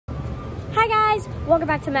Hi guys, welcome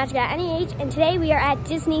back to magicatanyage, and today we are at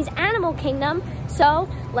Disney's Animal Kingdom, so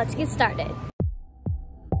let's get started.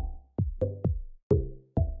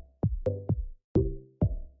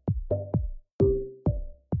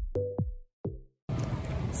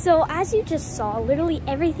 So as you just saw, literally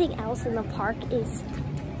everything else in the park is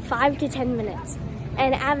 5 to 10 minutes.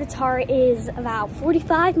 And Avatar is about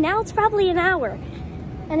 45, now it's probably an hour.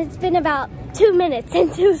 And it's been about 2 minutes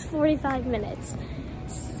since it was 45 minutes.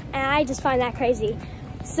 And I just find that crazy.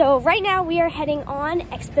 So right now we are heading on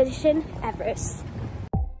Expedition Everest.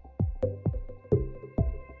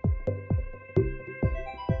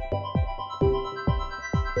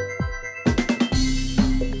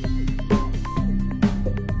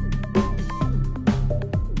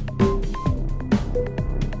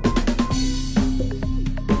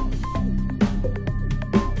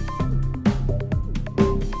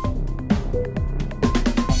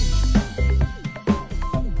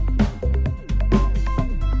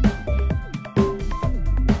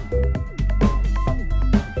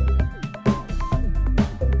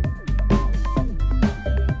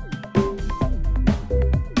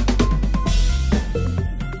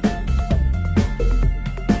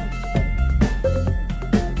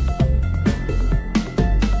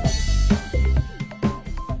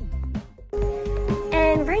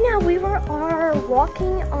 We are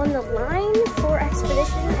walking on the line for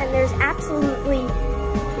Expedition, and there's absolutely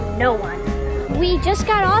no one. We just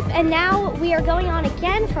got off, and now we are going on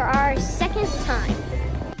again for our second time.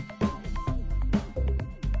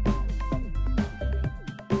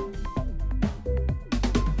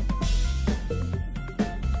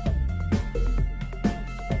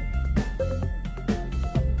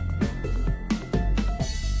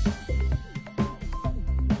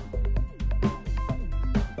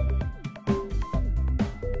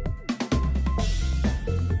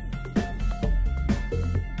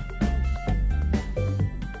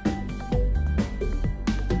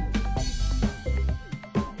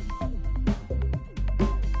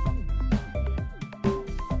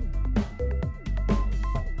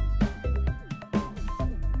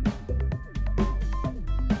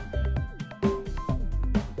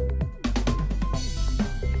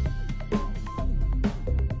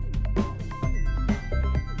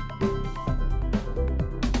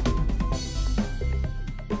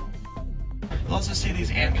 You'll also see these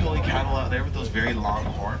Ankoli cattle out there with those very long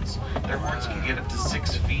horns. Their horns can get up to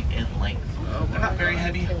 6 feet in length. They're not very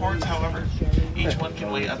heavy horns, however. Each one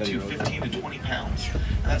can weigh up to 15 to 20 pounds.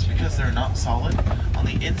 And that's because they're not solid. On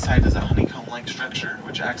the inside is a honeycomb-like structure,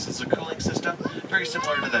 which acts as a cooling system, very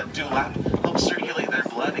similar to that dewlap. Helps circulate their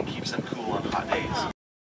blood and keeps them cool on hot days.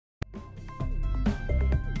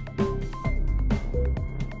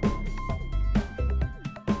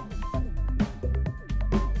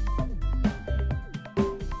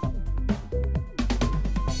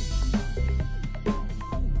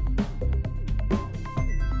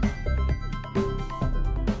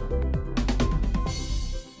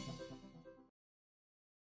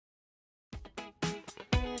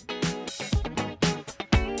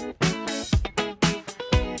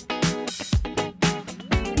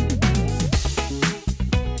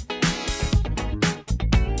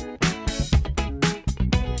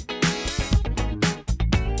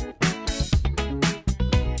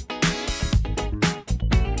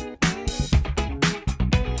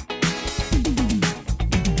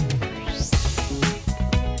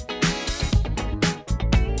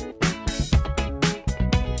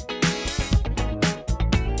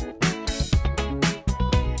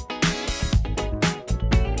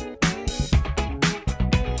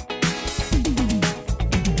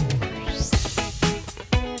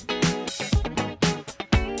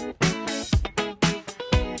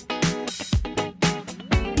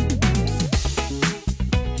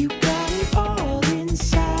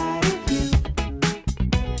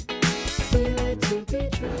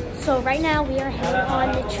 So right now we are heading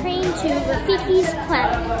on the train to Rafiki's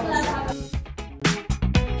Planet.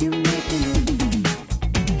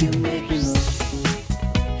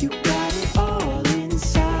 You got it all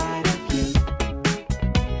inside of you.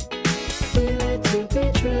 Feel it to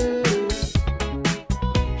be true.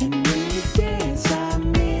 And when you dance,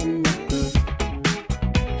 I'm in the groove.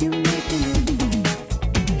 You make me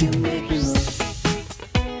move. You make me move.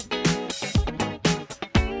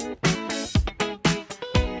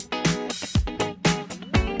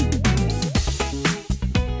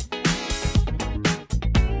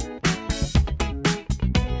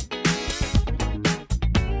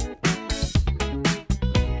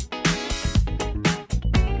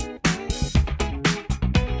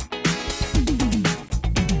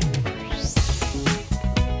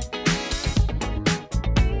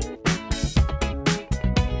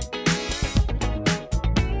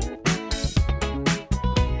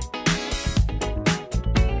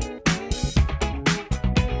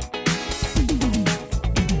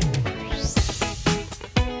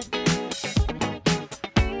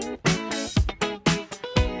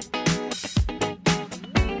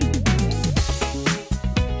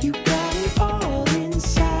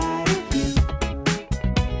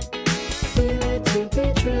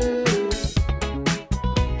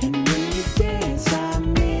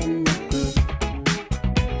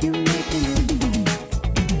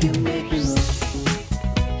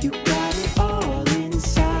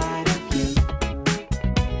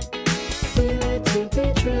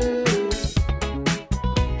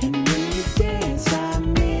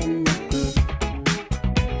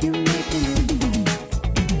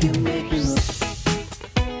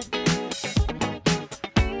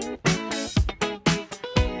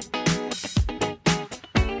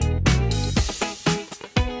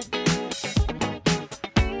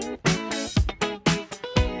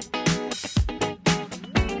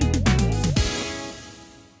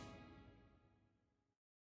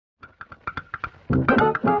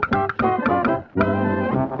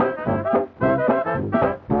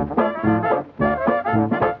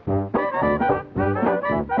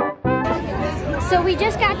 we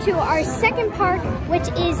just got to our second park, which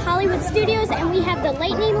is Hollywood Studios, and we have the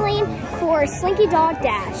lightning lane for Slinky Dog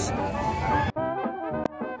Dash.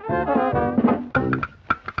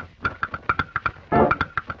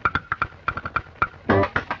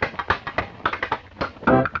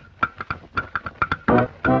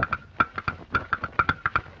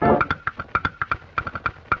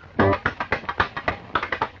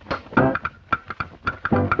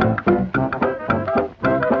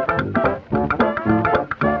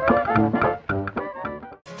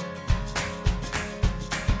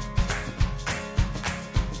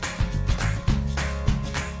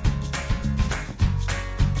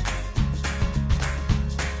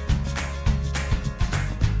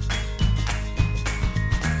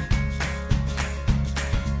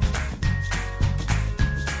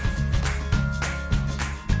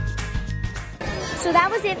 So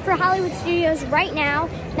that was it for Hollywood Studios right now.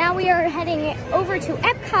 Now we are heading over to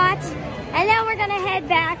Epcot, and then we're gonna head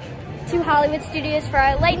back to Hollywood Studios for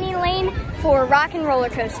our lightning lane for Rock and Roller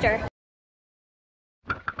Coaster.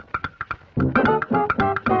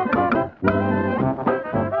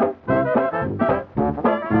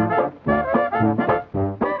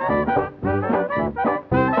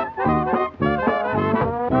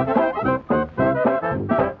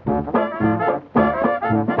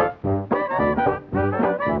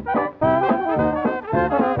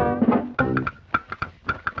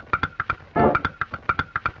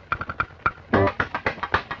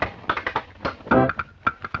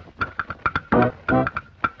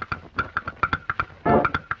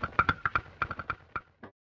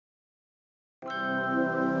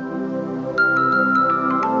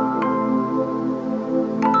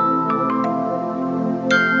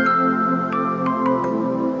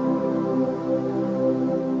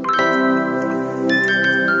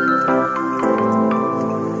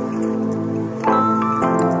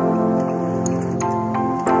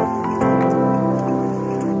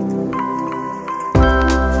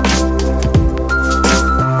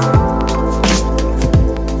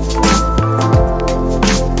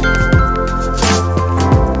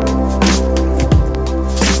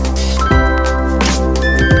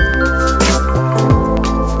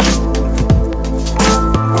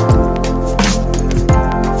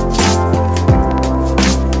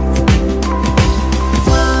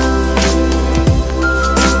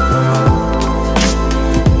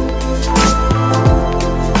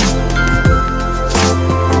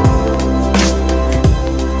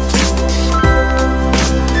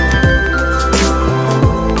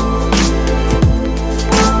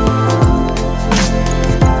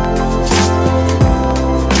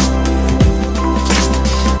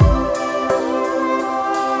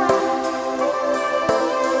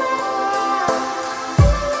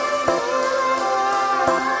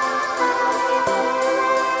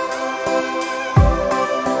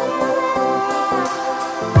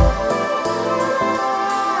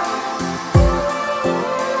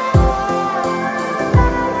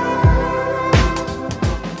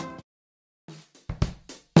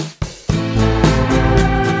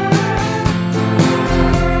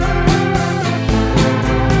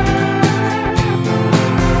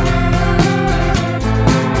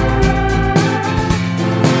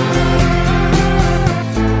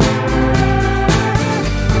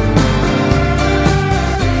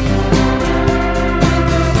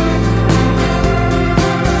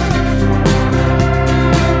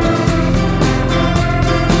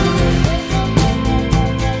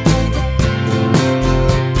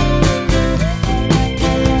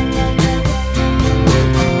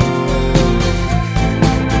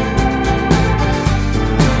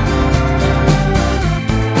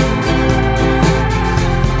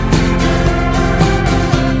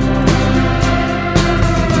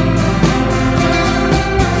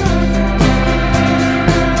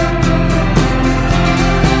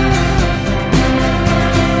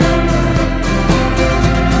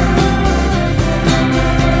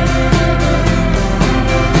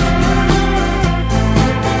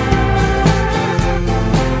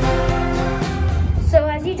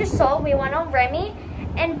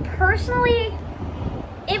 And personally,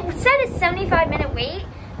 it said a 75-minute wait,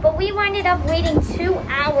 but we winded up waiting 2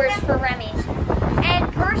 hours for Remy.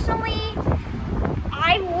 And personally,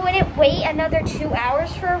 I wouldn't wait another 2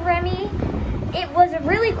 hours for Remy. It was a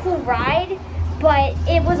really cool ride, but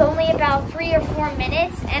it was only about 3 or 4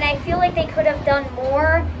 minutes, and I feel like they could have done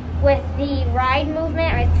more with the ride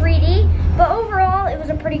movement or 3D, but overall, it was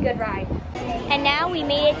a pretty good ride. And now we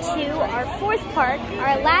made it to our 4th park,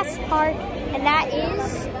 our last park, and that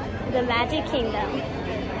is the Magic Kingdom.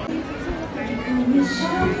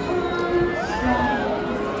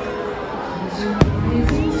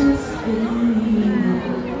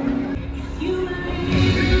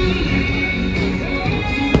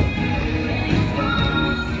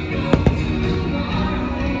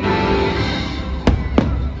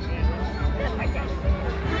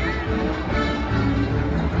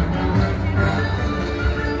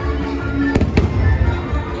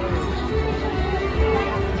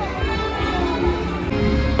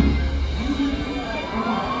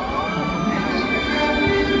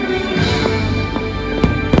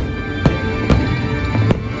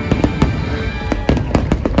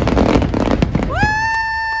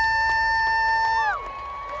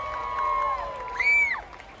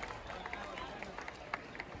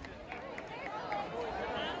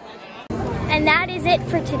 And that is it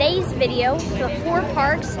for today's video, the 4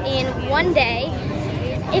 parks in one day.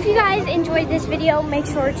 If you guys enjoyed this video, make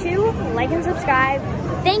sure to like and subscribe.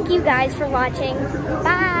 Thank you guys for watching.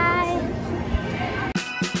 Bye!